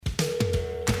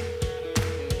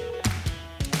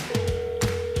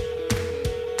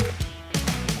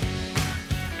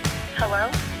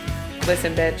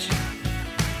Listen, bitch.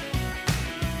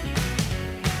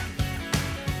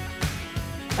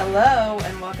 Hello,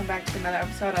 and welcome back to another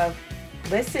episode of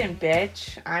Listen,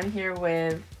 Bitch. I'm here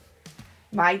with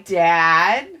my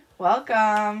dad.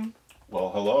 Welcome.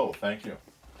 Well, hello. Thank you.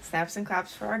 Snaps and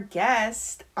claps for our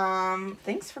guest.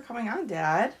 Thanks for coming on,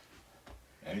 Dad.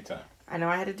 Anytime. I know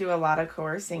I had to do a lot of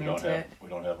coercing into it. We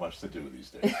don't have much to do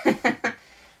these days.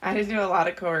 I had to do a lot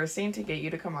of coercing to get you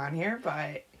to come on here,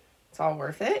 but it's all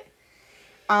worth it.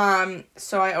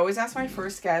 So I always ask my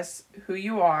first guest who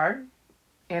you are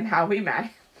and how we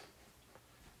met.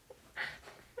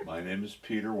 My name is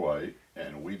Peter White,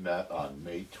 and we met on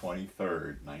May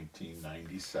 23rd,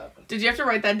 1997. Did you have to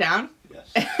write that down?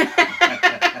 Yes.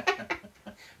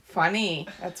 Funny.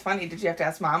 That's funny. Did you have to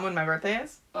ask Mom when my birthday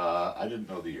is? I didn't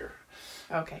know the year,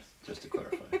 Okay. just to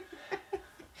clarify.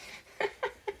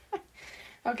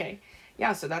 Okay.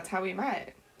 Yeah, so that's how we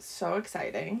met. So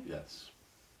exciting. Yes.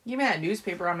 You made a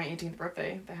newspaper on my 18th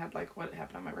birthday that had, like, what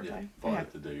happened on my birthday. Yeah, bought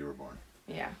it the day you were born.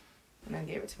 Yeah. And then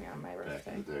gave it to me on my Back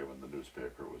birthday. in the day when the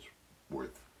newspaper was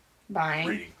worth Buying.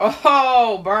 reading.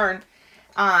 Oh, burn.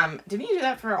 Didn't you do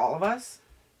that for all of us?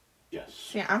 Yes.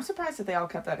 See, I'm surprised that they all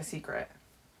kept that a secret.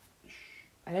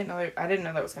 I didn't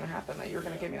know that was going to happen, that you were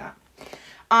going to give me that.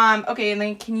 Okay, and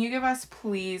then can you give us,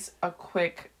 please, a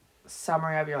quick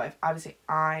summary of your life? Obviously,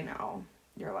 I know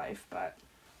your life, but...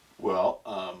 Well,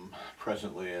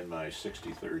 presently in my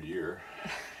 63rd year.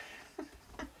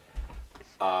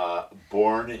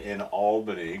 Born in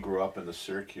Albany, grew up in the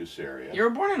Syracuse area. You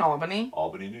were born in Albany?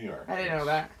 Albany, New York. I didn't know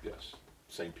that. Yes.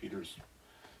 St. Peter's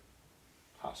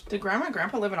Hospital. Did Grandma and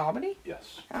Grandpa live in Albany?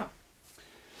 Yes. Oh.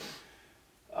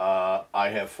 I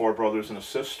have 4 brothers and a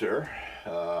sister.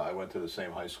 I went to the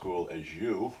same high school as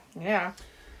you. Yeah.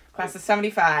 Class of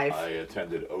 75. I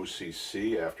attended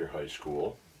OCC after high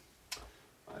school.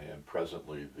 I am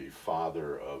presently the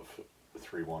father of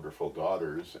 3 wonderful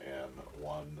daughters and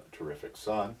 1 terrific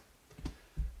son.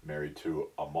 Married to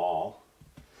Amal.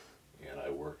 And I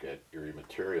work at Erie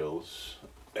Materials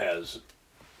as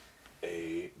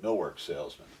a millwork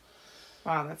salesman.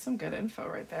 Wow, that's some good info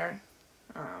right there.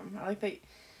 I like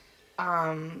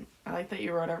that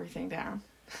you wrote everything down.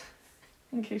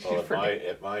 In case you forget.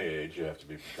 At my age, you have to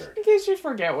be prepared. In case you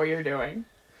forget what you're doing.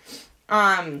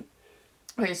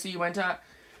 Okay, so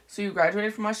you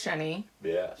graduated from West Jenny.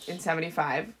 Yes. In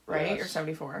 75, right? Yes. Or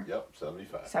 74? Yep,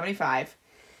 75. 75.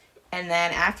 And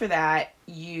then after that,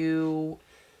 you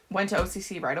went to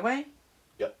OCC right away?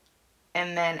 Yep.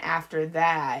 And then after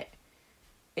that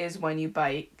is when you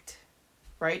biked,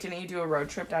 right? Didn't you do a road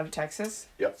trip down to Texas?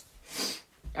 Yep.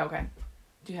 Okay.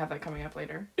 Do you have that coming up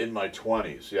later? In my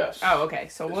 20s, yes. Oh, okay.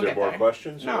 So we'll get there. Is there more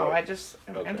questions? No, or? I just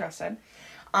am Okay. interested.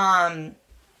 Wow,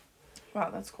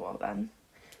 that's cool then.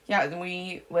 Yeah, and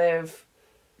we live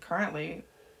currently,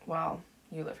 well,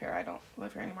 you live here. I don't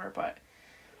live here anymore, but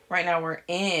right now we're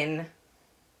in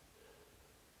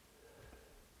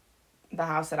the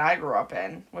house that I grew up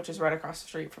in, which is right across the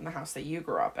street from the house that you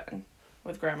grew up in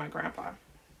with Grandma and Grandpa.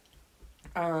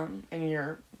 And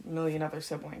your million other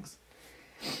siblings.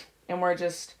 And we're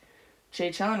just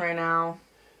chilling right now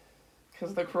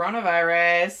because of the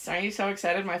coronavirus. Aren't you so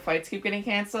excited? My flights keep getting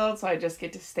canceled, so I just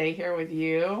get to stay here with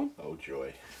you. Oh,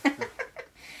 joy.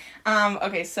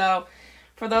 Okay, so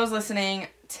for those listening,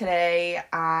 today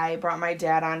I brought my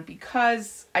dad on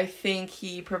because I think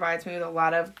he provides me with a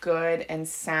lot of good and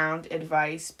sound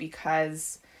advice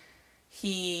because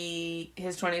his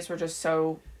 20s were just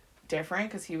so different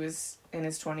because he was in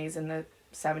his 20s in the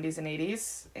 70s and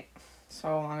 80s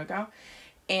so long ago.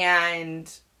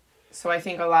 And so I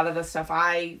think a lot of the stuff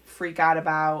I freak out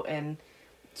about and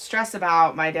stress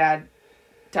about, my dad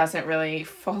doesn't really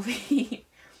fully...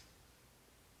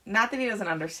 Not that he doesn't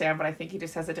understand, but I think he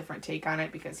just has a different take on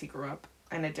it because he grew up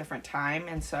in a different time.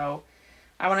 And so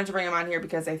I wanted to bring him on here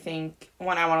because I think,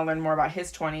 one, I want to learn more about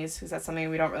his 20s because that's something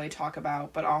we don't really talk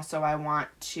about. But also I want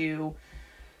to...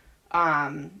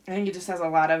 I think he just has a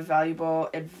lot of valuable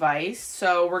advice.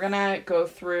 So we're going to go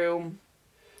through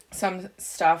some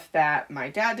stuff that my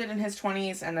dad did in his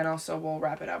 20s, and then also we'll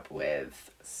wrap it up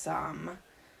with some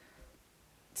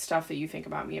stuff that you think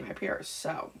about me and my peers.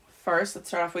 So first, let's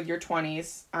start off with your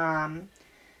 20s.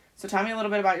 So tell me a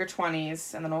little bit about your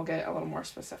 20s, and then we'll get a little more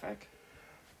specific.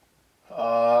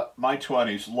 My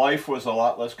 20s, life was a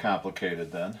lot less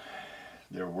complicated then.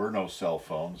 There were no cell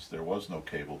phones. There was no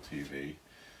cable TV.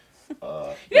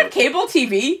 You have cable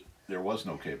TV? There was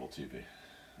no cable TV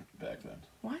back then.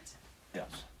 What?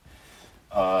 Yes.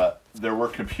 There were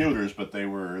computers, but they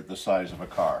were the size of a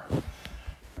car.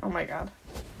 Oh my God.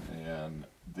 And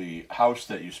the house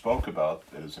that you spoke about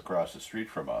that is across the street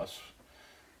from us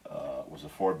Was a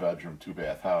 4-bedroom,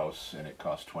 2-bath house, and it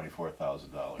cost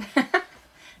 $24,000.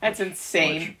 That's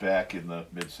insane. Which back in the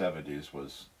mid-70s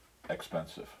was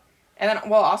expensive. And then,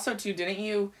 well, also, too, didn't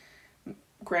you,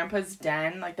 Grandpa's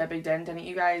den, like that big den, didn't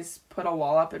you guys put a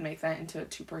wall up and make that into a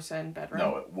 2-person bedroom?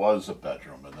 No, it was a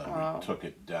bedroom, and then we took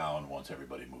it down once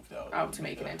everybody moved out. Oh, to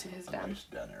make it into his den. Nice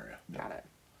den area. Got it.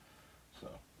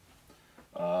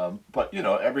 So, but, you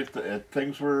know,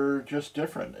 things were just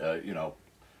different. You know,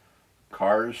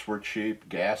 cars were cheap,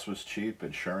 gas was cheap,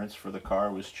 insurance for the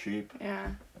car was cheap. Yeah.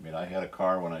 I mean, I had a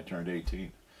car when I turned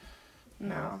 18.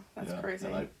 No, that's crazy.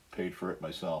 And I paid for it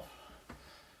myself.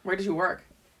 Where did you work?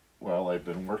 Well, I've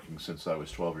been working since I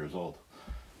was 12 years old.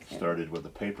 Started with a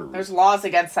paper route. There's laws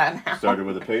against that now. Started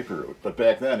with a paper route. But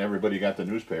back then, everybody got the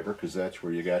newspaper because that's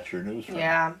where you got your news from.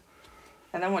 Yeah.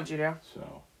 And then what'd you do?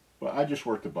 So, well, I just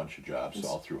worked a bunch of jobs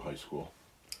all through high school.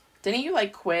 Didn't you,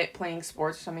 like, quit playing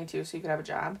sports or something, too, so you could have a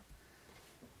job?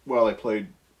 Well, I played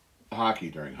hockey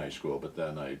during high school, but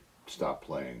then I stopped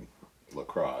playing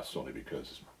lacrosse only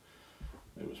because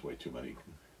there was way too many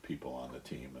people on the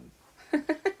team, and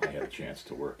I had a chance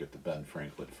to work at the Ben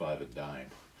Franklin 5 and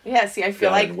Dime. Yeah, see, I feel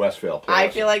down like in Westphal Plaza. I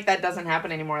feel like that doesn't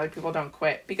happen anymore. Like, people don't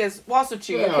quit because, well, also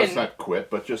too, Well, it's not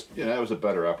quit, but just, you know, it was a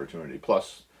better opportunity.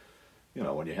 Plus, you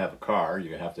know, when you have a car,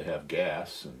 you have to have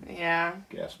gas and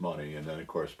gas money, and then of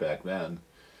course back then,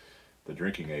 the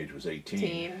drinking age was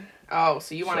 18. Oh,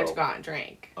 so you wanted to go out and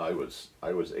drink? I was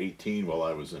 18 while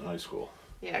I was in high school.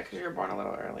 Yeah, because you were born a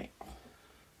little early.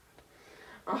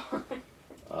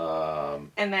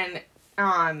 And then,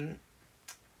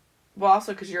 well,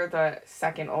 also because you're the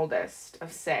second oldest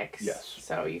of 6. Yes.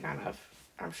 So you kind of,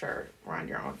 I'm sure, were on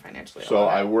your own financially. So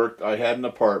I had an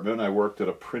apartment. I worked at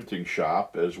a printing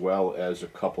shop as well as a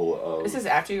couple of... This is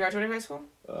after you graduated high school?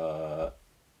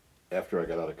 After I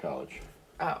got out of college.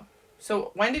 Oh.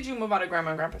 So when did you move out of Grandma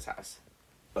and Grandpa's house?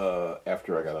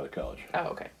 After I got out of college. Oh,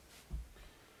 okay.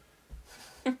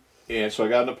 And so I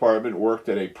got an apartment, worked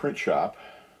at a print shop,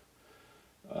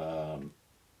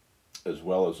 as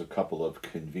well as a couple of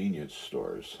convenience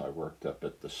stores. I worked up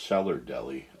at the Cellar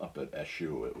Deli up at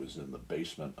SU. It was in the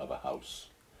basement of a house.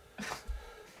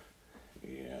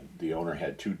 And the owner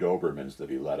had 2 Dobermans that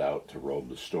he let out to roam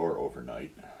the store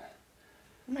overnight.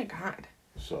 Oh my God.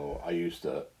 So I used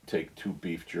to take 2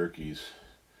 beef jerkies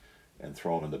and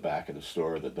throw them in the back of the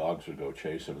store. The dogs would go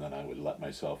chase them, and then I would let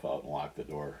myself out and lock the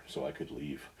door so I could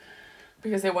leave.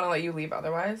 Because they wouldn't let you leave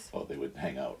otherwise? Oh, they would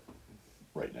hang out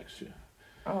right next to you.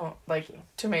 Oh, like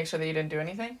to make sure that you didn't do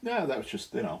anything? Yeah, that was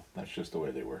just, you know, that's just the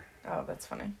way they were. Oh, that's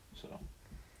funny. So.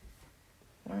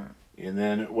 Wow. And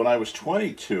then when I was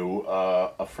 22,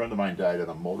 a friend of mine died in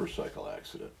a motorcycle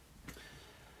accident.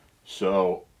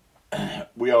 So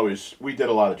we did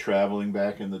a lot of traveling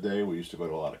back in the day. We used to go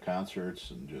to a lot of concerts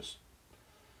and just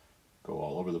go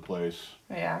all over the place.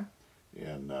 Yeah.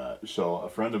 And so a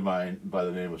friend of mine by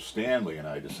the name of Stanley and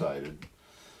I decided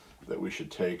that we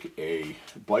should take a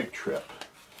bike trip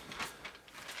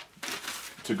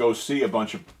to go see a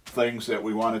bunch of things that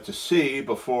we wanted to see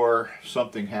before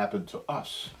something happened to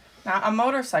us. Not a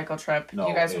motorcycle trip. No,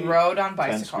 you guys rode on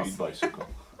bicycles. 10-speed bicycle.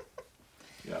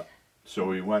 Yeah. So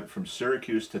we went from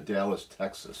Syracuse to Dallas,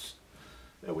 Texas.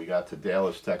 And we got to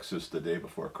Dallas, Texas the day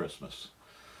before Christmas.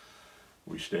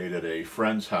 We stayed at a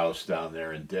friend's house down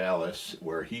there in Dallas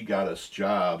where he got us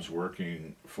jobs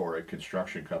working for a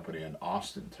construction company in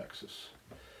Austin, Texas.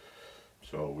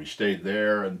 So we stayed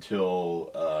there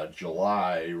until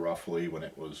July, roughly, when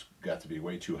it got to be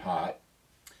way too hot.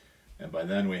 And by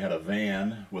then we had a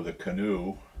van with a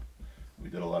canoe. We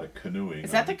did a lot of canoeing.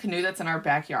 Is that the canoe that's in our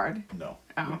backyard? No.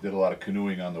 Oh. We did a lot of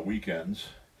canoeing on the weekends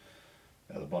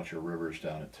at a bunch of rivers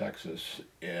down in Texas.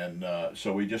 And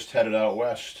so we just headed out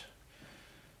west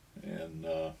and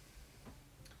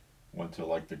went to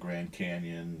like the Grand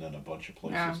Canyon and a bunch of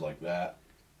places like that.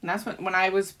 And that's when I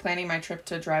was planning my trip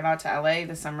to drive out to LA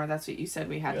this summer, that's what you said,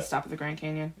 we had to stop at the Grand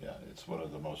Canyon. Yeah, it's one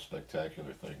of the most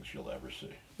spectacular things you'll ever see.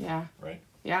 Yeah. Right?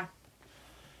 Yeah.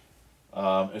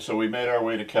 And so we made our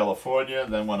way to California,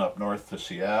 then went up north to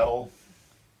Seattle.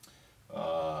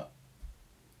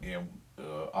 And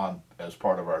as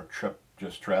part of our trip,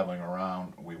 just traveling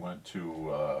around, we went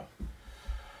to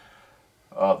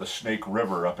the Snake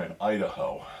River up in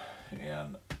Idaho.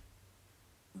 And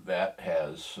that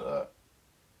has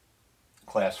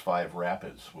Class 5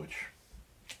 rapids, which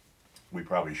we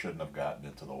probably shouldn't have gotten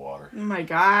into the water. Oh my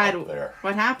God. Up there.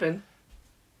 What happened?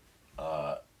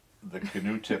 The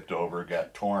canoe tipped over,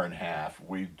 got torn in half.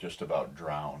 We just about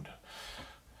drowned.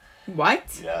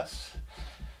 What? Yes.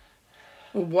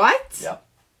 What? Yep.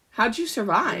 How'd you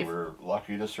survive? We were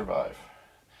lucky to survive.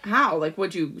 How? Like,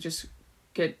 would you just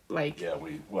get, like... Yeah,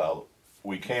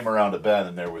 we came around a bend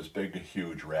and there was big,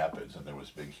 huge rapids and there was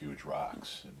big, huge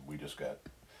rocks. And we just got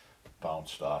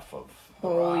bounced off of the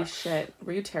Holy rocks. shit.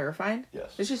 Were you terrified?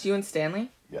 Yes. It's just you and Stanley?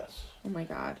 Yes. Oh my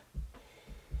god.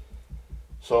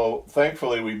 So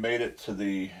thankfully we made it to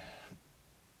the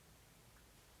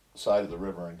side of the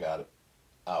river and got it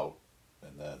out.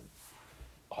 And then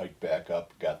hiked back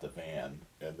up, got the van,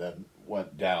 and then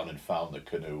went down and found the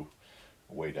canoe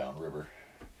way downriver.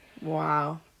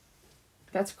 Wow.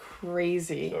 That's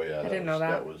crazy. So yeah, I didn't know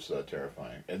that. That was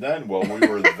terrifying. And then while we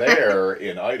were there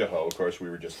in Idaho, of course, we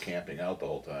were just camping out the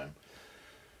whole time.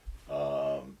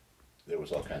 There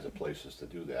was all kinds of places to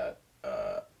do that.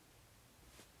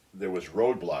 There was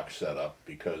roadblocks set up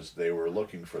because they were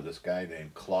looking for this guy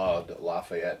named Claude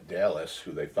Lafayette Dallas,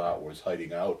 who they thought was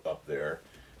hiding out up there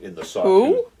in the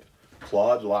Sawtooth. Who?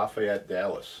 Claude Lafayette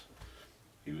Dallas.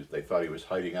 They thought he was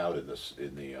hiding out in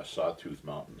the Sawtooth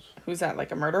Mountains. Who's that,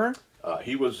 like a murderer?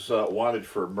 He was wanted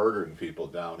for murdering people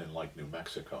down in like New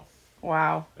Mexico.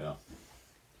 Wow. Yeah.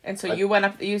 And so you went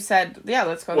up, you said, yeah,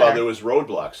 let's go Well, there. there was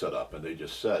roadblocks set up, and they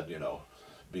just said,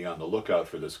 be on the lookout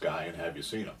for this guy, and have you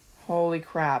seen him? Holy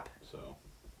crap. So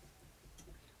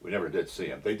we never did see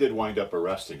him. They did wind up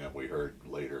arresting him. We heard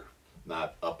later,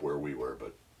 not up where we were,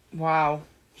 but Wow.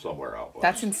 somewhere out west.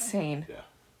 That's insane. Yeah.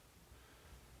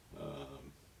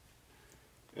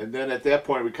 And then at that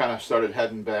point, we kind of started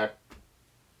heading back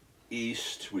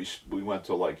east. We went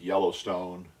to like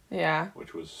Yellowstone, Yeah.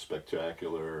 which was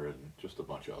spectacular, and just a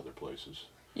bunch of other places.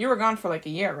 You were gone for like a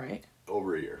year, right?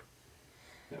 Over a year.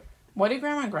 What did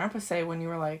Grandma and Grandpa say when you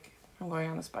were like, I'm going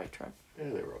on this bike trip? Yeah,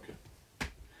 they were okay.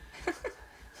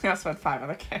 You also had 5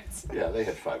 other kids. Yeah, they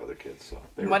had 5 other kids, so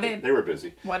they What were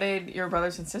busy. What did your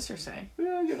brothers and sisters say?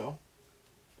 Yeah,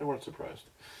 they weren't surprised.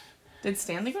 Did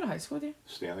Stanley go to high school with you?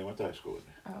 Stanley went to high school with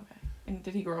me, Oh, okay. And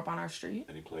did he grow up on our street?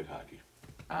 and he played hockey.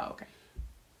 Oh, okay.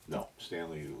 No,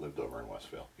 Stanley lived over in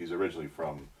Westville. He's originally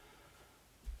from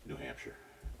New Hampshire.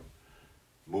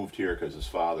 Moved here because his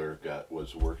father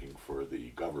was working for the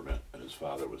government, and his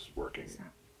father was working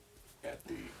at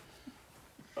the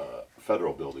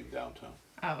federal building downtown.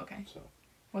 Oh, okay. So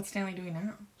What's Stanley doing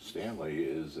now? Stanley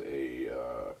is a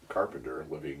carpenter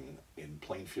living in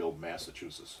Plainfield,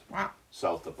 Massachusetts, Wow.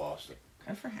 south of Boston.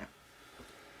 Good for him.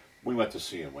 We went to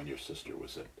see him when your sister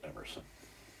was at Emerson.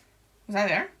 Was I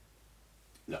there?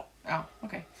 No. Oh,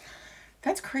 okay.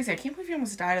 That's crazy. I can't believe you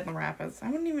almost died in the rapids. I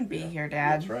wouldn't even be Yeah, here,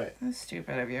 Dad. that's right. That's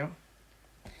stupid of you.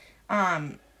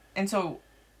 And so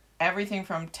everything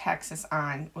from Texas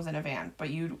on was in a van, but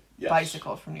you Yes.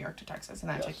 bicycled from New York to Texas, and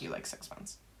that Yes. took you like 6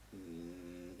 months.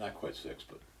 Not quite 6,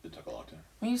 but it took a long time.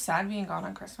 Were you sad being gone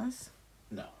on Christmas?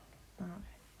 No. Oh,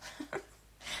 okay.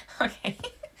 Okay.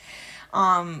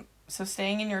 So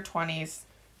staying in your 20s,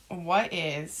 what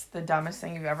is the dumbest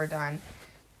thing you've ever done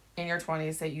in your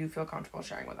 20s that you feel comfortable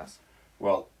sharing with us?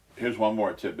 Well, here's one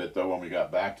more tidbit, though. When we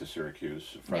got back to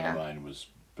Syracuse, a friend of Yeah. mine was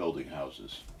building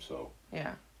houses, so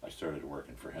Yeah. I started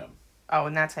working for him. Oh,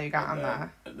 and that's how you got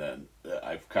on And then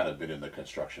I've kind of been in the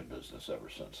construction business ever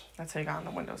since. that's how you got on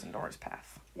the windows and doors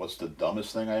path. What's the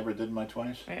dumbest thing I ever did in my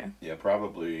 20s? Yeah. Yeah,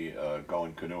 probably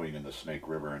going canoeing in the Snake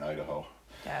River in Idaho.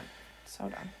 Dad, so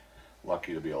done.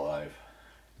 Lucky to be alive.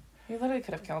 You literally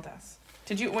could have killed us.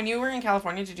 Did you, when you were in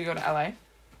California, did you go to LA?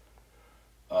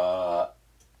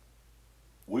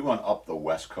 We went up the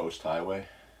West Coast Highway,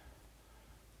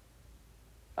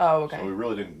 Oh, okay. so we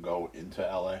really didn't go into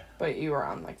LA, But you were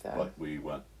on like the, but we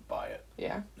went by it.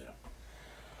 yeah. Yeah.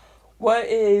 What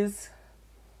is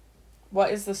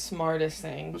the smartest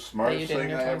thing The that you smartest did in thing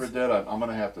your I ever 20s? did, I'm going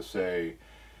to have to say,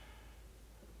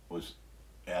 was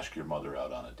ask your mother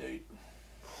out on a date.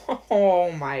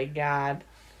 Oh my God.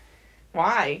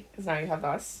 Why? Because now you have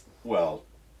us. Well,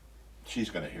 she's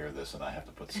going to hear this, and I have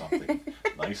to put something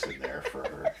nice in there for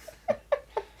her.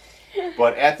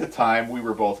 But at the time, we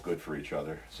were both good for each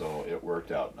other, so it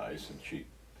worked out nice, and she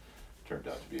turned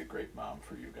out to be a great mom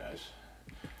for you guys.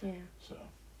 Yeah, So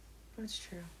that's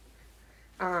true.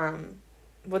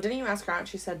 Well, didn't you ask her out and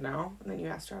she said no, and then you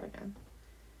asked her out again?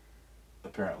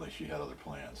 apparently, she had other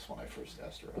plans when I first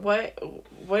asked her out.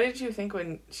 What did you think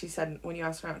when you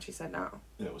asked her out and she said no?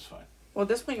 It was fine. Well, at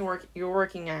this point you were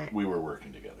working at We were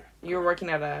working together.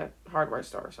 a hardware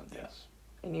store or something. Yes.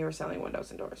 And you were selling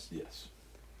windows and doors. Yes.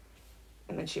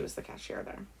 And then she was the cashier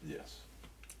there. Yes.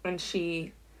 And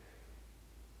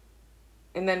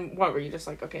then what, were you just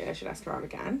like, okay, I should ask her out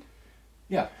again?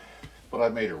 Yeah, but I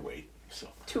made her wait. So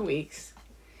 2 weeks.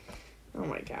 Oh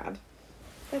my God.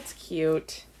 That's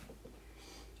cute.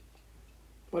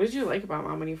 What did you like about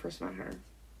Mom when you first met her?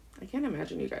 I can't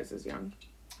imagine you guys as young.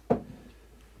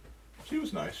 she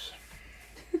was nice.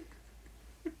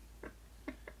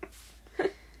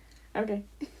 Okay.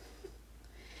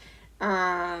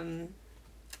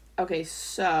 Okay,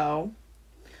 so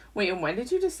wait, and when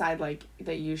did you decide like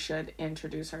that you should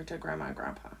introduce her to grandma and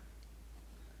grandpa?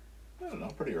 I don't know,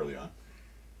 pretty early on.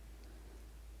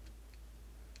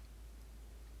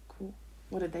 Cool.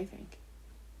 What did they think?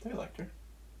 They liked her.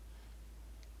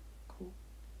 Cool.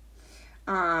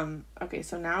 Okay,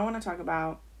 so now I want to talk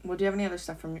about, well, do you have any other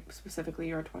stuff from specifically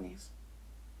your 20s?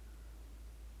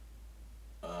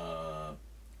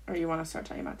 Or you want to start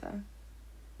talking about that?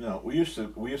 No, we used to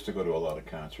go to a lot of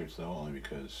concerts though, only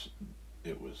because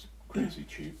it was crazy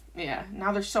cheap. Yeah,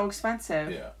 now they're so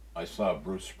expensive. Yeah, I saw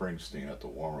Bruce Springsteen at the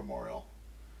War Memorial.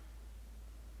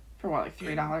 For what, like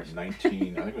 $3? I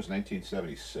think it was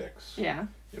 1976. Yeah.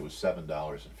 It was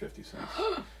 $7.50.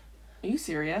 Are you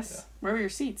serious? Yeah. Where were your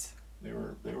seats? They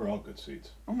were all good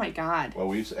seats. Oh my God.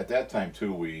 Well, at that time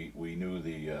too, we knew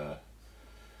the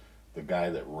guy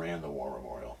that ran the War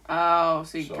Memorial. Oh,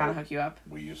 so he kind of hook you up.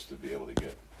 We used to be able to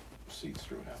get seats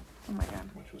through him. Oh my God.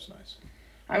 Which was nice.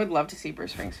 I would love to see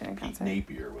Bruce Springsteen in concert. Pete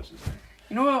Napier was his name.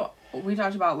 You know what we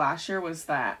talked about last year was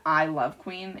that I love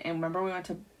Queen, and remember we went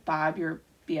to Bob, your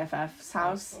BFF's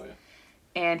house? Oh yeah.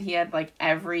 And he had like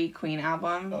every Queen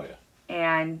album. Oh yeah.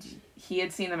 And he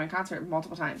had seen them in concert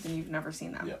multiple times, and you've never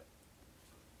seen them. Yep.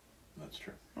 That's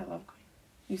true. I love Queen.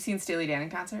 You've seen Steely Dan in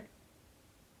concert?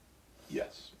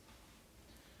 Yes.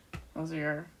 Those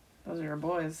are your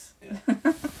boys. Yeah.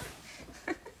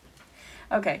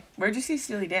 Okay, where'd you see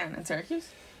Steely Dan? In Syracuse?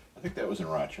 I think that was in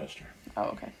Rochester. Oh,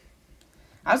 okay.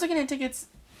 I was looking at tickets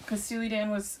because Steely Dan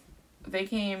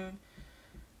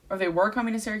they were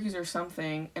coming to Syracuse or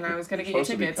something, and I was gonna get you tickets.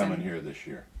 Supposed to be coming here this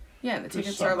year. Yeah, the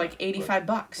tickets summer, are like $85.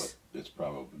 But it's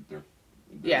probably they're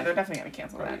definitely gonna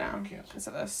cancel that now because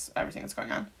of everything that's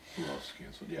going on. Who else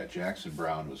canceled? Yeah, Jackson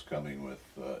Browne was coming with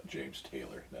James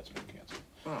Taylor. That's been canceled.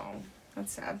 Oh,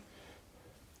 that's sad. Have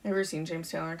you ever seen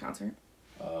James Taylor in concert?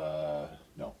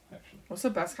 No, actually. What's the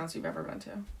best concert you've ever been to?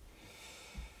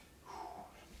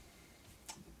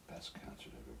 Best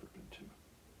concert I've ever been to.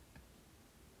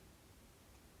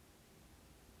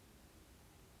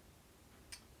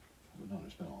 I don't know,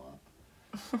 there's been a lot.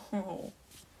 Oh,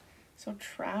 so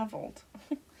traveled.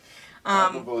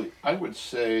 Probably, I would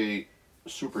say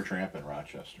Supertramp in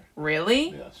Rochester. Really?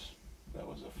 Yes, that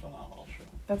was a phenomenal show.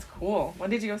 That's cool. When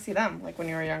did you go see them? Like when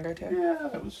you were younger too? Yeah,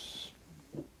 that was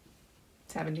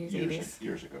 70s, 80s?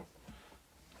 Years ago.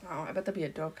 Oh, I bet that'd be a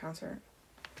dope concert.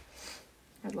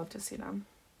 I'd love to see them.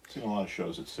 Seen a lot of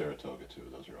shows at Saratoga too.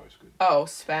 Those are always good. Oh,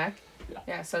 Spec? Yeah.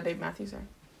 Yeah, so Dave Matthews there.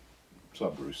 Saw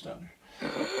Bruce down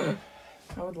there.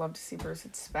 I would love to see Bruce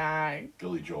at Spag.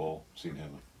 Billy Joel, seen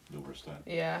him numerous times.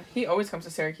 Yeah, he always comes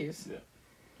to Syracuse. Yeah.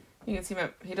 You can see him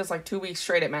he does like 2 weeks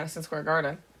straight at Madison Square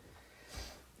Garden.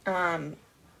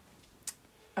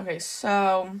 Okay,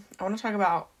 so I want to talk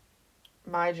about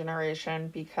my generation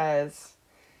because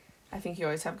I think you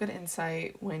always have good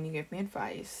insight when you give me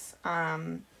advice.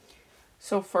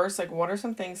 So first, like, what are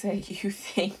some things that you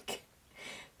think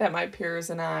that my peers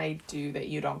and I do that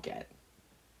you don't get?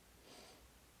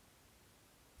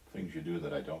 Things you do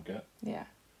that I don't get? Yeah.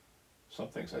 Some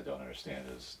things I don't understand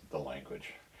is the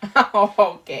language. Oh,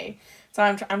 okay. So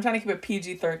I'm trying to keep it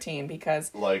PG-13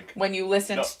 because like when you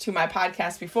listened to my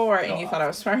podcast before and you thought I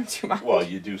was swearing too much. Well,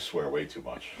 you do swear way too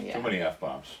much. Yeah. Too many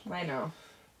F-bombs. I know.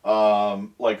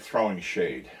 Like throwing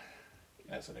shade,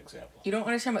 as an example. You don't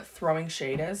understand what throwing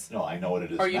shade is? No, I know what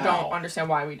it is now. Or you don't understand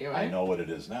why we do it? I know what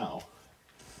it is now.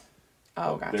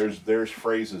 Oh, gotcha. There's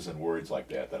phrases and words like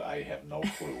that I have no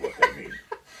clue what they mean.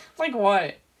 Like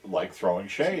what? Like throwing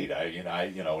shade.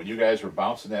 When you guys were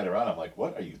bouncing that around, I'm like,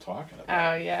 what are you talking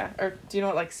about? Oh, yeah. Or do you know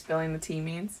what, like, spilling the tea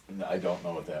means? No, I don't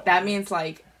know what that That means,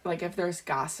 like if there's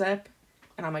gossip,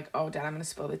 and I'm like, oh, Dad, I'm going to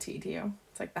spill the tea to you.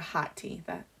 It's like the hot tea.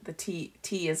 The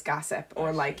tea is gossip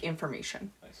or, like,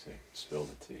 information. I see. Spill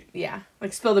the tea. Yeah.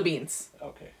 Like, spill the beans.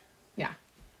 Okay. Yeah.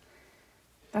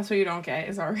 That's what you don't get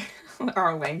is our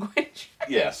language.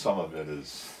 Yeah, some of it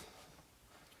is...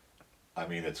 I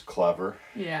mean, it's clever.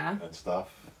 Yeah. And stuff.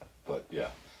 But, yeah,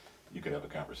 you could have a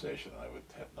conversation and I would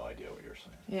have no idea what you're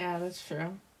saying. Yeah, that's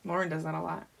true. Lauren does that a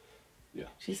lot. Yeah.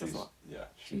 She says a lot. Yeah,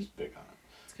 she's big on it.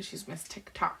 It's because she's Miss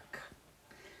TikTok.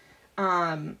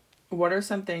 What are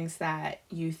some things that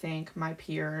you think my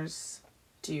peers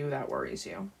do that worries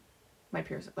you? My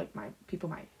peers, like my people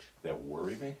my age. That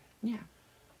worry me? Yeah.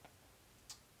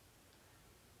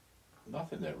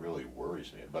 Nothing that really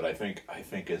worries me. But I think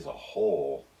as a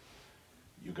whole,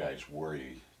 you guys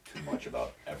worry too much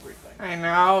about everything. I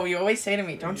know. You always say to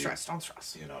me, don't stress.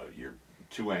 You're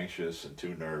too anxious and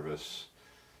too nervous,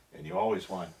 and you always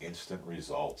want instant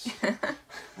results.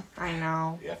 I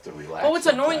know. You have to relax. But what's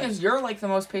annoying sometimes. is you're like the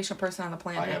most patient person on the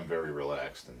planet. I am very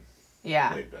relaxed and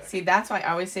Yeah. laid back. See, that's why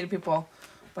I always say to people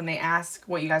when they ask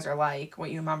what you guys are like,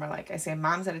 what you and mom are like, I say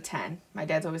mom's at a 10. My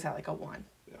dad's always at like a 1.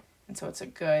 Yeah. And so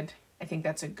I think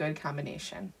that's a good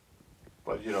combination.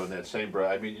 But, you know, in that same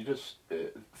breath, I mean, you just,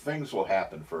 things will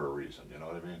happen for a reason, you know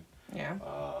what I mean? Yeah.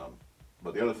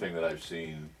 But the other thing that I've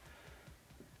seen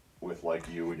with like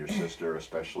you and your sister,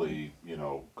 especially, you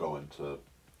know, going to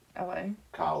LA.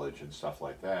 college and stuff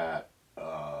like that,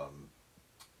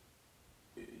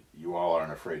 you all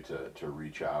aren't afraid to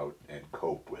reach out and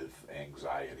cope with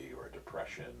anxiety or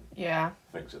depression, Yeah.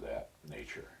 things of that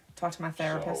nature. Talk to my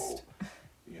therapist. So,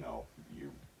 you know,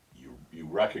 you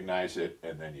recognize it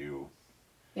and then you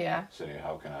Yeah. say,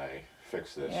 how can I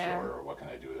fix this, Yeah. or what can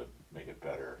I do to make it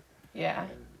better? Yeah.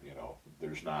 And, you know,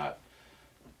 there's not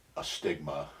a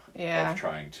stigma Yeah. of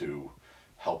trying to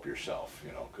help yourself,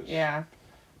 you know, because Yeah.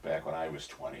 back when I was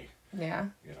 20, Yeah.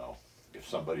 you know, if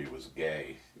somebody was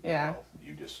gay, Yeah.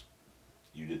 you know,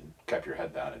 you didn't kept your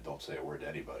head down and don't say a word to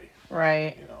anybody,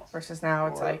 Right. you know. Versus now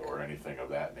it's like. Or anything of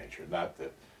that nature. Not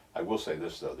that, I will say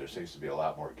this though, there seems to be a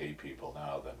lot more gay people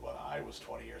now than when I was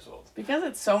 20 years old. Because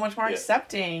it's so much more Yeah.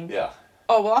 accepting. Yeah.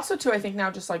 Oh, well, also, too, I think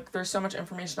now just, like, there's so much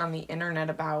information on the internet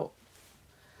about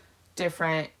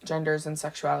different genders and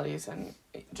sexualities and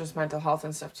just mental health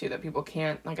and stuff, too, that people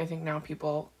can't, like, I think now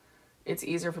it's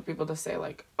easier for people to say,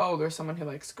 like, oh, there's someone who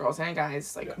likes girls and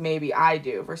guys, like, Yeah. maybe I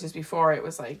do, versus before it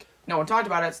was, like, no one talked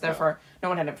about it, so therefore no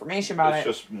one had information about It's it.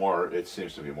 just more, it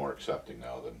seems to be more accepting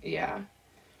now than. Yeah.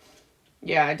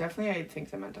 Yeah, I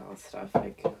think the mental health stuff,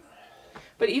 like,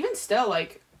 but even still,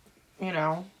 like, you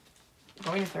know,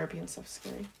 going to therapy and stuff's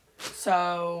scary.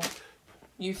 So,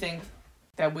 you think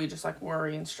that we just, like,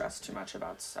 worry and stress too much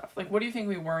about stuff? Like, what do you think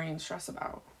we worry and stress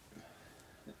about?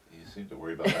 You seem to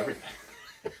worry about everything.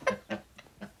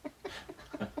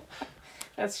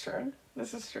 That's true.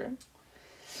 This is true.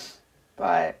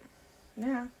 But,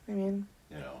 yeah, I mean,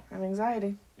 You know, I have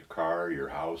anxiety. your car, your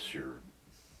house, your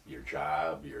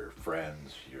job, your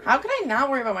friends, your. How could I not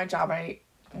worry about my job? I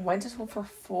went to school for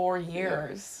 4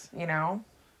 years, you know,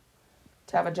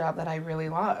 to have a job that I really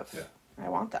love. Yeah. I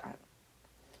want that.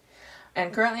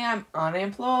 And currently I'm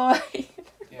unemployed.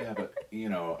 Yeah, but, you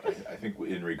know, I think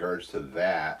in regards to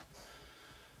that,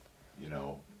 you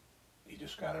know, you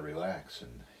just got to relax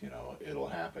and, you know, it'll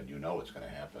happen. You know it's going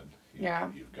to happen. Yeah.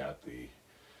 You've got the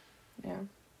Yeah.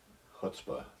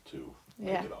 chutzpah to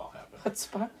Yeah. make it all happen.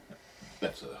 Chutzpah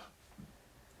That's a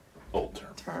old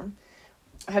term. term.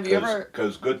 Have you ever...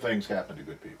 Because good things happen to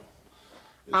good people.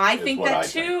 I think what that I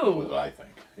think, too. what I think,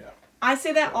 yeah. I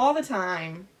say that all the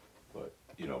time. But,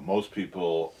 you know, most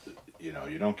people, you know,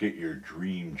 you don't get your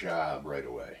dream job right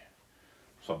away.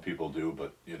 Some people do,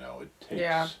 but, you know, it takes...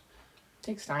 Yeah.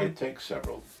 Takes time. It takes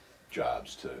several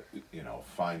jobs to, you know,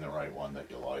 find the right one that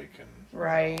you like and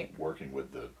Right. you know, working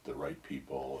with the right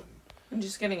people. And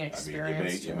just getting And experience, I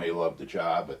mean, you too. may love the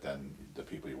job, but then the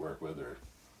people you work with are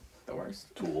The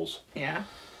worst. tools. Yeah.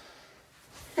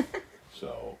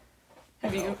 So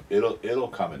Have you... it'll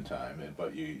come in time,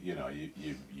 but you know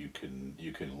you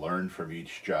can learn from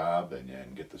each job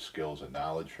and get the skills and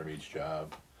knowledge from each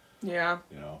job. Yeah.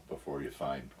 You know, before you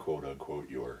find quote unquote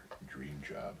your dream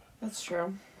job. That's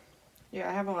true. Yeah,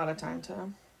 I have a lot of time to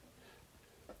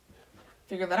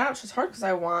figure that out. It's just hard because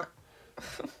I want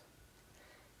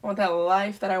that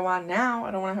life that I want now.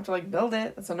 I don't want to have to, like, build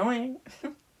it. That's annoying.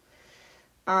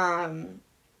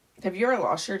 Have you ever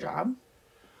lost your job?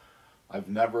 I've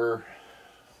never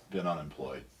been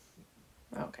unemployed.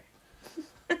 Okay.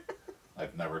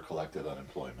 I've never collected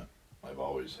unemployment. I've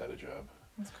always had a job.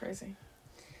 That's crazy.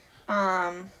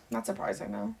 Not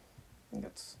surprising though.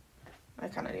 I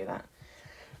kind of knew that.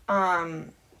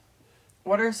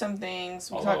 What are some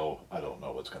things... Although I don't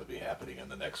know what's going to be happening in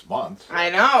the next month. I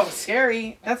know,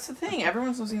 scary. That's the thing.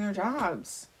 Everyone's losing their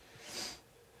jobs.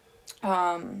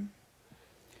 But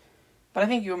I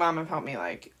think you and mom have helped me,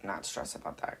 like, not stress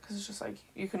about that. Because it's just, like,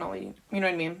 you can only... You know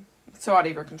what I mean? It's so out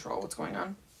of your control what's going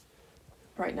on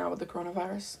right now with the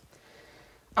coronavirus.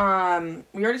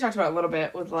 We already talked about it a little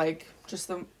bit with, like, just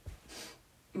the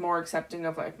more accepting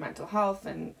of, like, mental health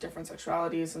and different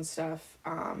sexualities and stuff.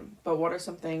 But what are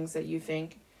some things that you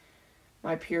think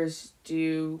my peers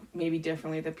do maybe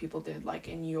differently that people did, like,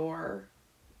 in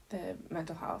the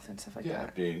mental health and stuff like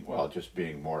that? Just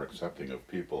being more accepting of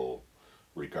people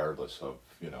regardless of,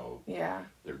 you know, Yeah.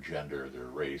 their gender, their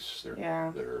race, their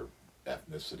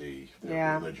ethnicity, their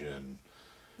Yeah. religion.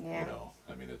 Yeah. You know,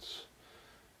 I mean, it's...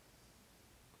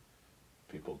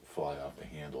 People fly off the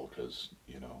handle because,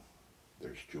 you know,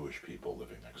 there's Jewish people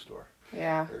living next door.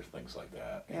 Yeah. There's things like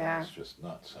that. You Yeah. know, it's just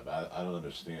nuts. I mean, I don't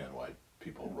understand why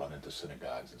people run into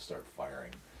synagogues and start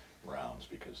firing rounds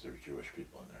because there's Jewish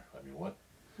people in there. I mean,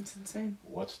 It's insane.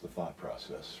 what's the thought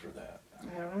process for that?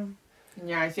 I don't know.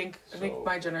 Yeah, I think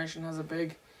my generation has a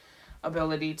big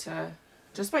ability to,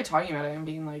 just by talking about it and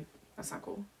being like, that's not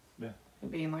cool. Yeah.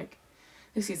 And being like,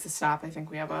 this needs to stop. I think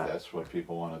we have If that's what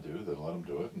people want to do, then let them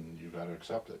do it, and you got to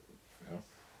accept it. You know?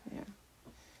 Yeah.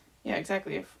 Yeah,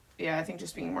 exactly. I think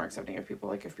just being more accepting of people,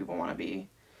 like if people want to be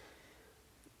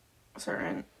a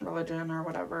certain religion or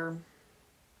whatever,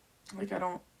 like I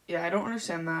don't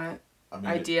understand that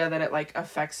idea that it like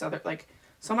affects other, like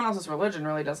someone else's religion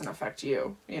really doesn't affect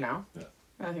you, you know? Yeah.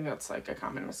 I think that's like a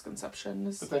common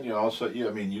misconception. But then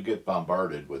you get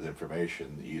bombarded with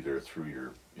information either through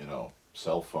your,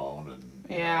 cell phone and,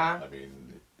 Yeah.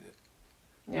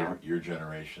 your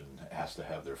generation has to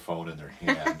have their phone in their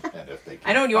hand, and if they can't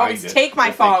I know, and you find always it, take my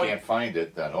if phone. they can't find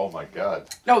it, then oh my God.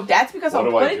 No, that's because What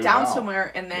I'll do I put it do down now?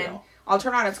 somewhere and then I'll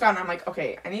turn on, it's gone. And I'm like,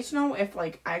 okay, I need to know if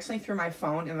like I actually threw my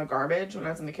phone in the garbage when I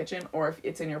was in the kitchen or if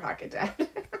it's in your pocket, Dad.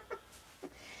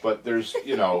 But there's,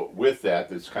 with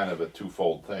that, it's kind of a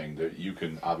twofold thing. That you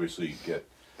can obviously get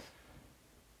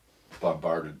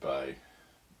bombarded by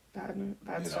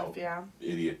Bad stuff, yeah.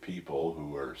 idiot people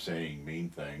who are saying mean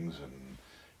things, and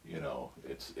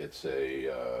it's a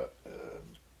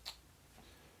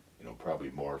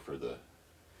probably more for the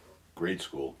grade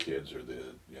school kids or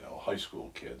the high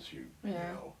school kids.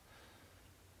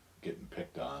 Getting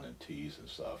picked on and teased and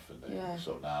stuff, and then,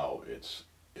 so now it's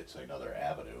another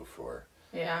avenue for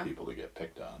people to get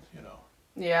picked on.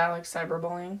 Yeah, like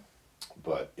cyberbullying.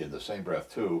 But in the same breath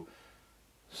too,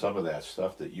 some of that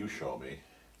stuff that you show me.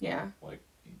 Yeah. Like,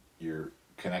 you're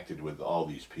connected with all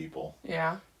these people.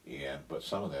 Yeah. But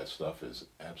some of that stuff is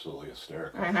absolutely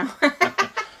hysterical. I know.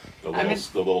 the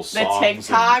little songs,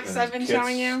 the TikToks and I've been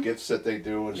showing you, skits that they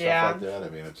do and stuff like that. I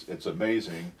mean, it's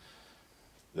amazing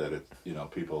that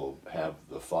people have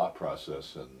the thought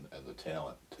process and the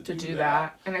talent to do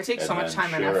that. And it takes so much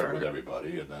time and effort. Share it with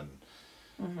everybody, and then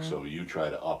so you try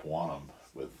to up one them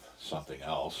with something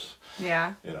else.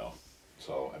 Yeah.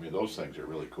 So I mean, those things are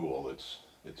really cool. It's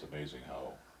amazing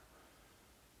how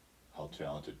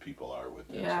talented people are with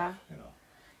that stuff,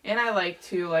 And I like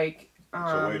to it's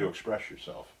a way to express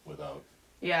yourself without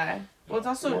well, it's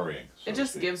also worrying. It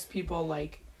just gives people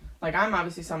like I'm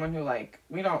obviously someone who like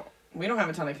we don't have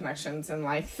a ton of connections in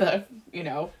like the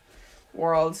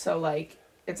world, so like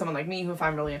it's someone like me who, if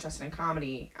I'm really interested in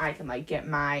comedy, I can like get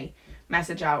my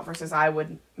message out, versus I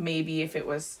would maybe if it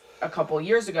was a couple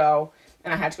years ago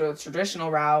and I had to go the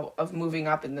traditional route of moving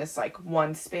up in this like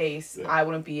one space, I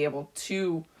wouldn't be able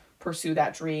to pursue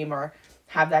that dream or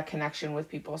have that connection with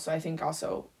people. So I think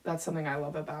also that's something I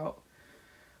love about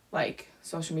like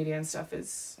social media and stuff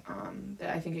is that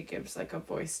I think it gives like a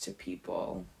voice to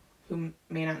people who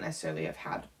may not necessarily have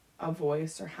had a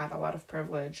voice or had a lot of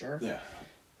privilege or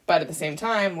but at the same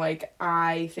time, like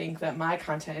I think that my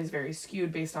content is very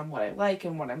skewed based on what I like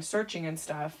and what I'm searching and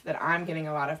stuff, that I'm getting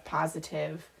a lot of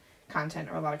positive content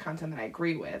or a lot of content that I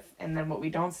agree with. And then what we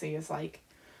don't see is like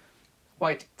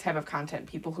what type of content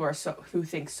people who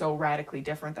think so radically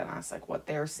different than us, like what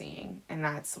they're seeing. And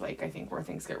that's like I think where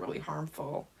things get really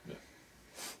harmful.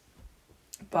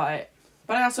 But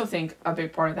I also think a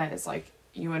big part of that is like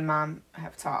you and Mom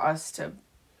have taught us to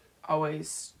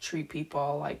always treat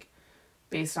people like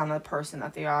based on the person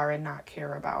that they are and not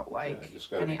care about like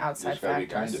any outside factors.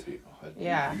 Be kind to people.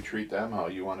 You treat them how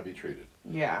you want to be treated.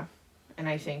 Yeah. And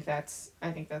I think that's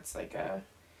like a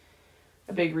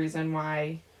big reason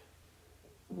why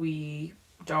we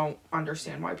don't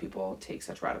understand why people take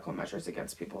such radical measures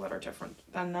against people that are different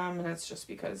than them. And it's just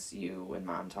because you and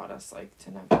Mom taught us like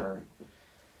to never,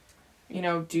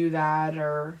 do that,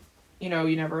 or, you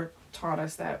never taught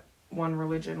us that one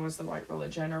religion was the right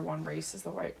religion or one race is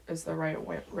the right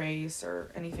race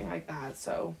or anything like that.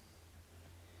 So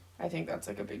I think that's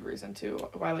like a big reason too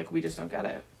why like we just don't get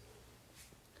it.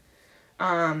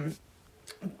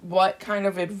 What kind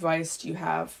of advice do you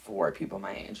have for people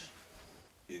my age?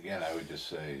 Again, I would just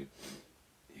say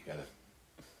you gotta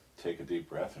take a deep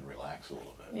breath and relax a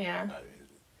little bit. Yeah. I mean,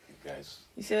 you guys.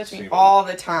 You say that to me all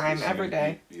the time, every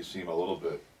day. You seem a little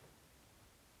bit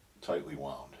tightly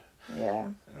wound. Yeah. You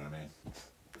know what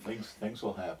I mean? Things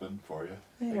will happen for you.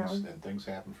 Yeah. Things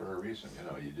happen for a reason.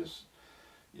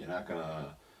 You're not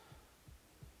gonna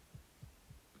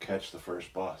catch the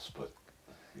first bus, but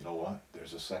you know what?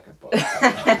 There's a second bus.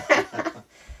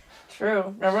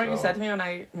 True. Remember what you said to me when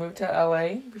I moved to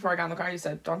LA? Before I got in the car, you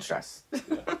said, "Don't stress."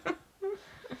 Yeah.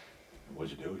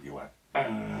 What'd you do? You went.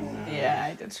 Yeah,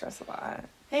 I did stress a lot.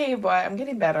 Hey, but I'm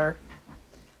getting better.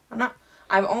 I'm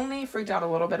I've only freaked out a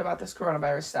little bit about this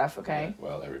coronavirus stuff, okay?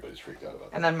 Well, everybody's freaked out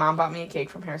about that. And then Mom bought me a cake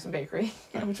from Harrison Bakery,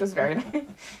 which was very nice.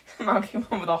 Mom came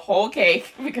home with a whole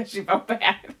cake because she felt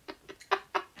bad.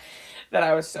 That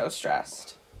I was so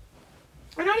stressed.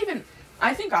 Or not even,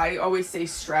 I think I always say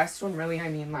stressed when really I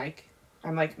mean like,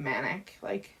 I'm like manic.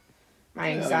 Like, my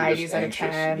anxiety's at a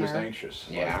 10. You're just anxious.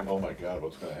 Yeah. Like, oh my God,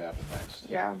 what's going to happen next?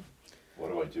 Yeah. What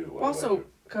do I do? Also,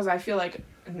 because I feel like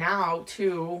now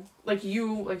too, like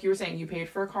you were saying, you paid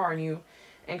for a car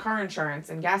and car insurance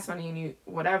and gas money and you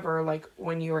whatever, like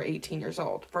when you were 18 years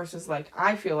old versus like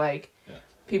I feel like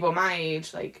people my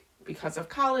age, like because of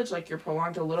college, like you're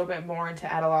prolonged a little bit more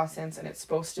into adolescence and it's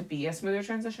supposed to be a smoother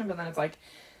transition, but then it's like,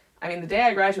 I mean, the day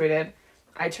I graduated,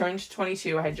 I turned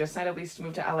 22. I had just signed a lease to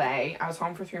move to LA. I was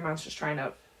home for 3 months just trying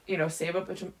to, save up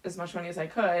as much money as I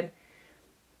could.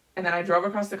 And then I drove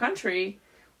across the country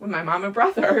with my mom and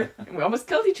brother, and we almost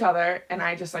killed each other. And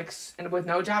I just and with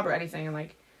no job or anything. And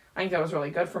like, I think that was really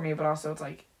good for me, but also it's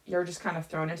like, you're just kind of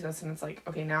thrown into this and it's like,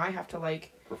 okay, now I have to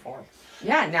like perform.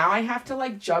 Yeah, now I have to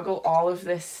like juggle all of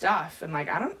this stuff. And like,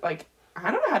 I don't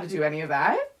know how to do any of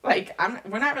that. Like,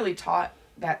 we're not really taught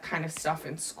that kind of stuff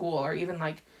in school or even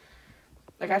like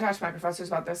I talked to my professors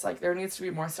about this, like there needs to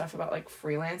be more stuff about like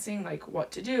freelancing, like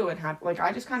what to do and how, like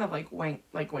I just kind of like winged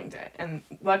it. And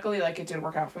luckily like it did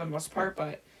work out for the most part,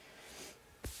 but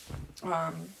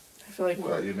I feel like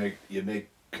well, you make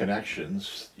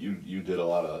connections. You did a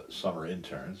lot of summer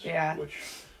interns, which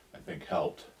I think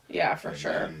helped. Yeah, for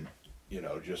sure. And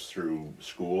just through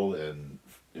school and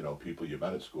people you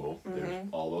met at school, there's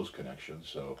all those connections.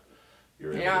 So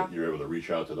you're able to reach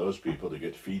out to those people to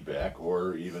get feedback,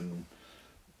 or even,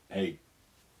 hey,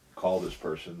 call this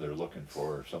person. They're looking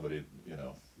for somebody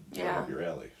right up your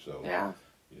alley. So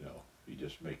you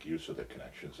just make use of the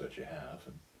connections that you have.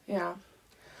 And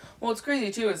well, it's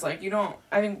crazy too. It's like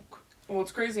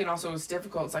it's crazy and also it's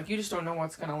difficult. It's like you just don't know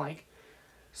what's gonna like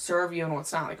serve you and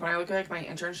what's not. Like when I look at like my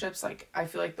internships, like I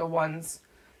feel like the ones,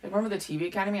 like remember the TV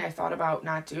Academy, I thought about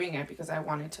not doing it because I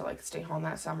wanted to like stay home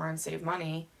that summer and save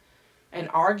money. And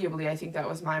arguably I think that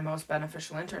was my most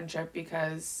beneficial internship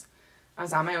because I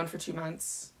was on my own for 2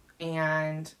 months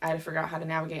and I had to figure out how to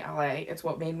navigate LA. It's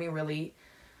what made me really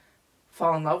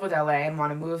fall in love with LA and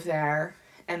want to move there.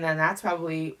 And then that's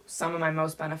probably some of my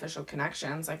most beneficial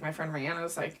connections. Like my friend Rihanna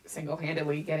was like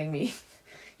single-handedly getting me,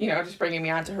 just bringing me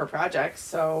onto her projects.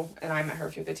 So, and I met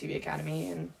her through the TV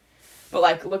Academy. But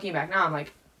like looking back now, I'm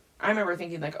like, I remember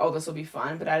thinking like, oh, this will be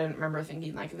fun. But I didn't remember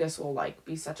thinking like this will like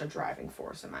be such a driving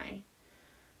force in my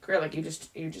career. Like you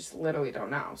just literally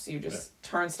don't know. So you just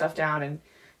turn stuff down and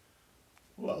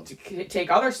take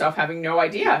other stuff having no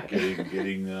idea.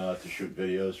 Getting to shoot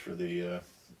videos for the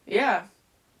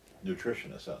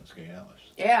nutritionist out in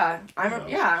Skaneateles. Yeah,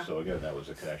 So again, that was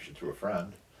a connection through a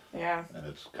friend. Yeah. And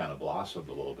it's kind of blossomed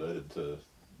a little bit into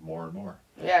more and more.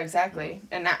 Yeah, exactly.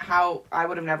 And that how I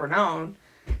would have never known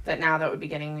that now that would be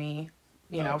getting me,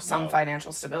 some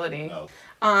financial stability. No.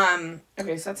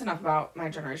 Okay, so that's enough about my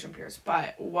generation peers.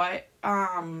 But what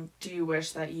do you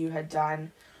wish that you had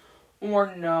done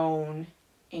or known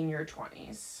in your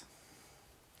 20s?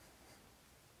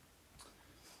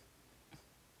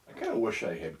 I kind of wish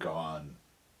I had gone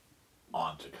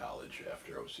on to college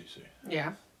after OCC.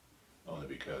 Yeah. Only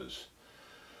because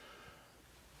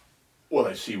what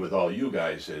I see with all you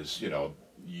guys is,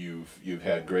 you've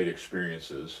had great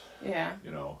experiences. Yeah.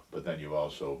 But then you've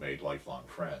also made lifelong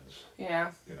friends.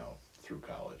 Yeah. Through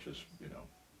college,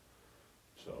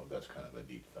 so that's kind of a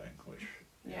neat thing, which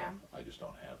I just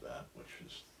don't have that, which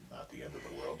is not the end of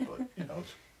the world, but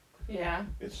it's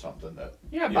it's something that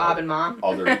Bob and Mom.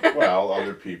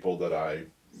 other people that I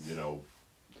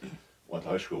went to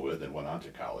high school with and went on to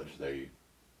college, they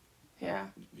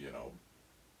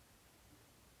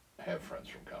have friends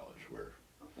from college where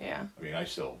I mean, I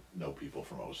still know people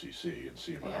from OCC and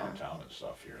see them around town and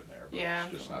stuff here and there, but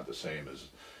it's just not the same as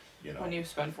when you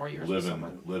spend 4 years with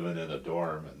someone. Living in a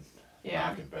dorm and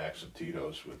knocking back some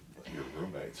Tito's with your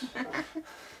roommates.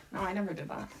 No, I never did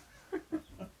that.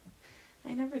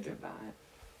 I never did that.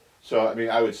 So, I mean,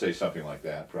 I would say something like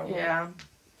that, probably. Yeah.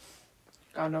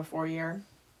 Gone to a 4-year.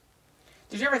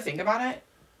 Did you ever think about it?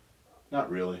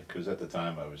 Not really, because at the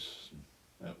time I was,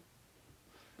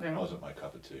 it wasn't my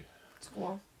cup of tea. It's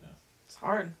cool. Yeah. It's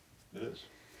hard. It is.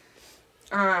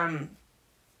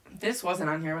 This wasn't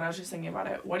on here, but I was just thinking about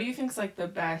it. What do you think's like the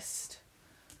best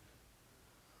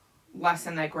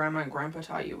lesson that Grandma and Grandpa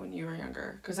taught you when you were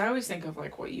younger? Because I always think of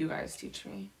like what you guys teach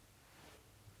me.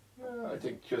 I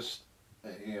think just,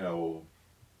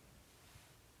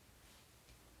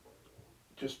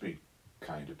 just be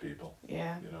kind to people.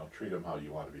 Yeah. Treat them how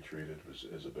you want to be treated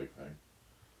is a big thing.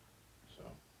 So.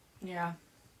 Yeah.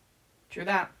 True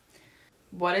that.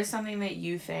 What is something that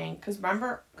you think, because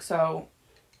remember, so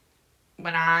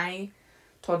when I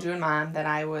told you and Mom that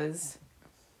I was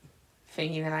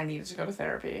thinking that I needed to go to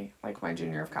therapy, like my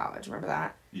junior of college, remember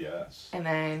that? Yes. And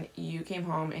then you came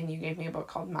home and you gave me a book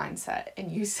called Mindset, and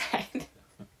you said,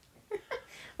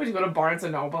 would you go to Barnes &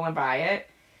 Noble and buy it?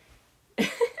 I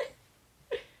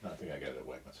think I got it at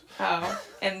Wegmans. Oh,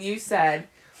 and you said,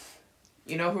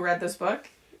 you know who read this book?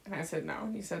 And I said, no.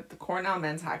 And you said, the Cornell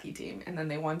men's hockey team. And then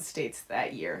they won states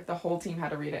that year. The whole team had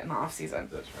to read it in the off season.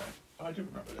 That's right. Oh, I do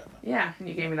remember that now. Yeah, and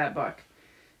you gave me that book.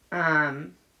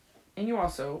 And you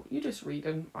just read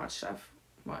and watch stuff.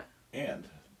 What? And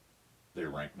they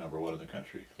ranked #1 in the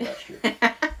country last year.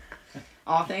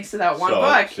 All thanks to that one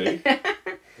book. See?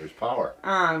 There's power.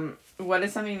 What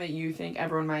is something that you think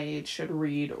everyone my age should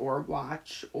read or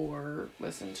watch or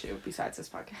listen to besides this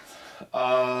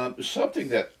podcast? Something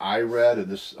that I read,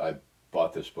 and I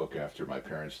bought this book after my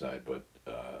parents died, but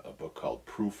a book called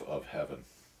Proof of Heaven.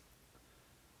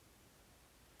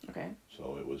 Okay.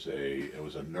 So it was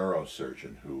a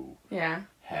neurosurgeon who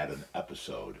had an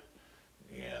episode,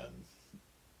 and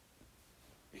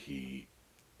he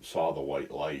saw the white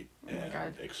light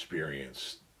and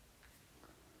experienced,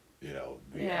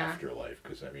 the afterlife.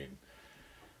 Because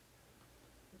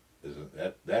isn't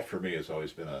that for me has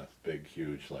always been a big,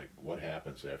 huge, like, what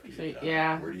happens after you die?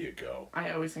 Yeah. Where do you go?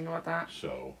 I always think about that.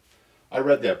 So, I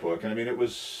read that book, and it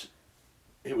was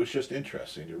just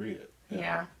interesting to read it.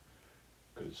 Yeah.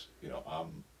 Because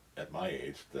I'm at my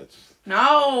age. That's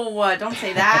no, don't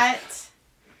say that.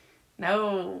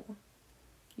 No,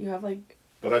 you have like.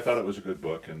 But I thought it was a good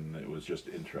book, and it was just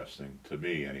interesting to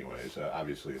me, anyways.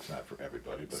 Obviously, it's not for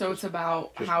everybody. But so it's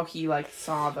about how he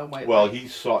saw the white. Well, light. he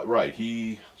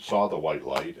saw the white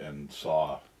light and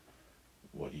saw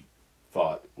what he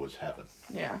thought was heaven.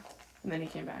 Yeah, and then he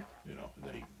came back. And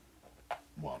then he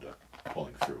wound up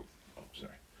pulling through. Oh,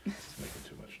 sorry, making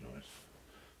too much noise.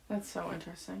 That's so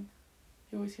interesting.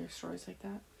 You always hear stories like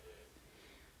that.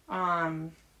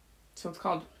 So it's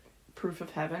called Proof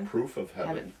of Heaven. Proof of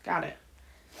Heaven. Got it.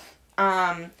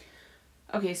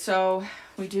 Okay, so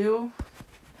we do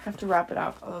have to wrap it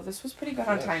up. Although this was pretty good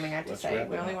on timing, I have to say.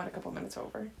 We only went a couple minutes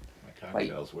over. My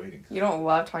cocktail's waiting. You don't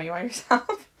love talking about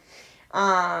yourself.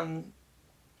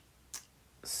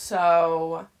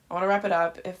 So I want to wrap it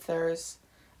up.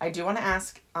 I do want to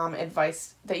ask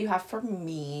advice that you have for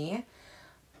me.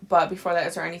 But before that,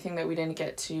 is there anything that we didn't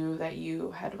get to that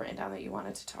you had written down that you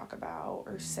wanted to talk about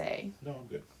or say? No, I'm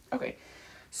good. Okay.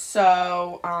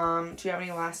 So, do you have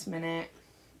any last minute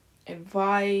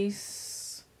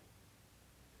advice?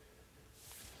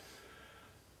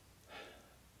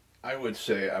 I would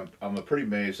say I'm pretty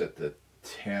amazed at the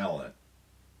talent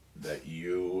that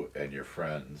you and your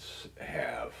friends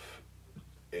have.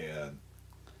 And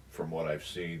from what I've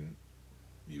seen,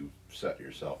 you set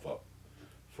yourself up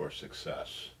for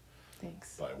success.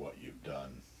 Thanks. By what you've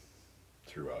done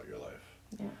throughout your life.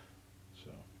 Yeah.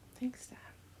 So. Thanks, Dad.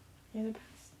 You're the best.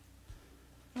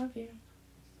 Love you.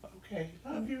 Okay,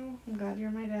 love you. I'm glad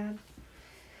you're my dad.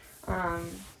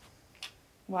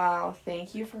 Well,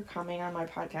 thank you for coming on my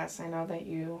podcast. I know that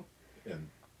you. And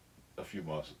a few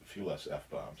less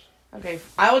F-bombs. Okay,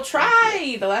 I will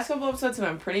try. The last couple episodes have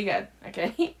been pretty good.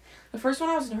 Okay, the first one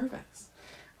I was nervous.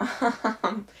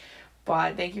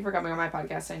 But thank you for coming on my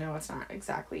podcast. I know it's not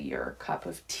exactly your cup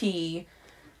of tea.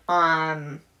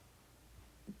 But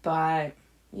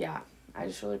yeah, I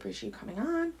just really appreciate you coming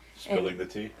on. Spilling the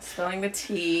tea. Spilling the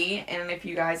tea. And if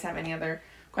you guys have any other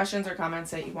questions or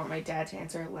comments that you want my dad to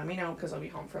answer, let me know, because I'll be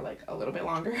home for a little bit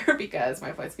longer because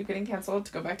my flights keep getting canceled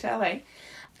to go back to LA.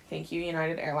 Thank you,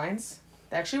 United Airlines.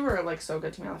 They actually were so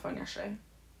good to me on the phone yesterday.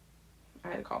 I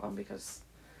had to call them because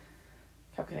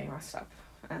I kept getting messed up.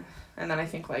 And then I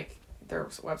think their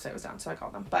website was down, so I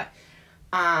called them. But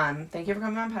thank you for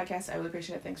coming on the podcast. I really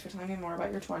appreciate it. Thanks for telling me more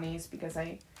about your 20s, because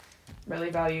I really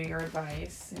value your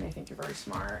advice, and I think you're very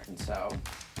smart, and so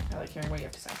I like hearing what you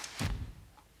have to say.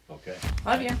 Okay.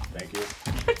 Love you. Thank you.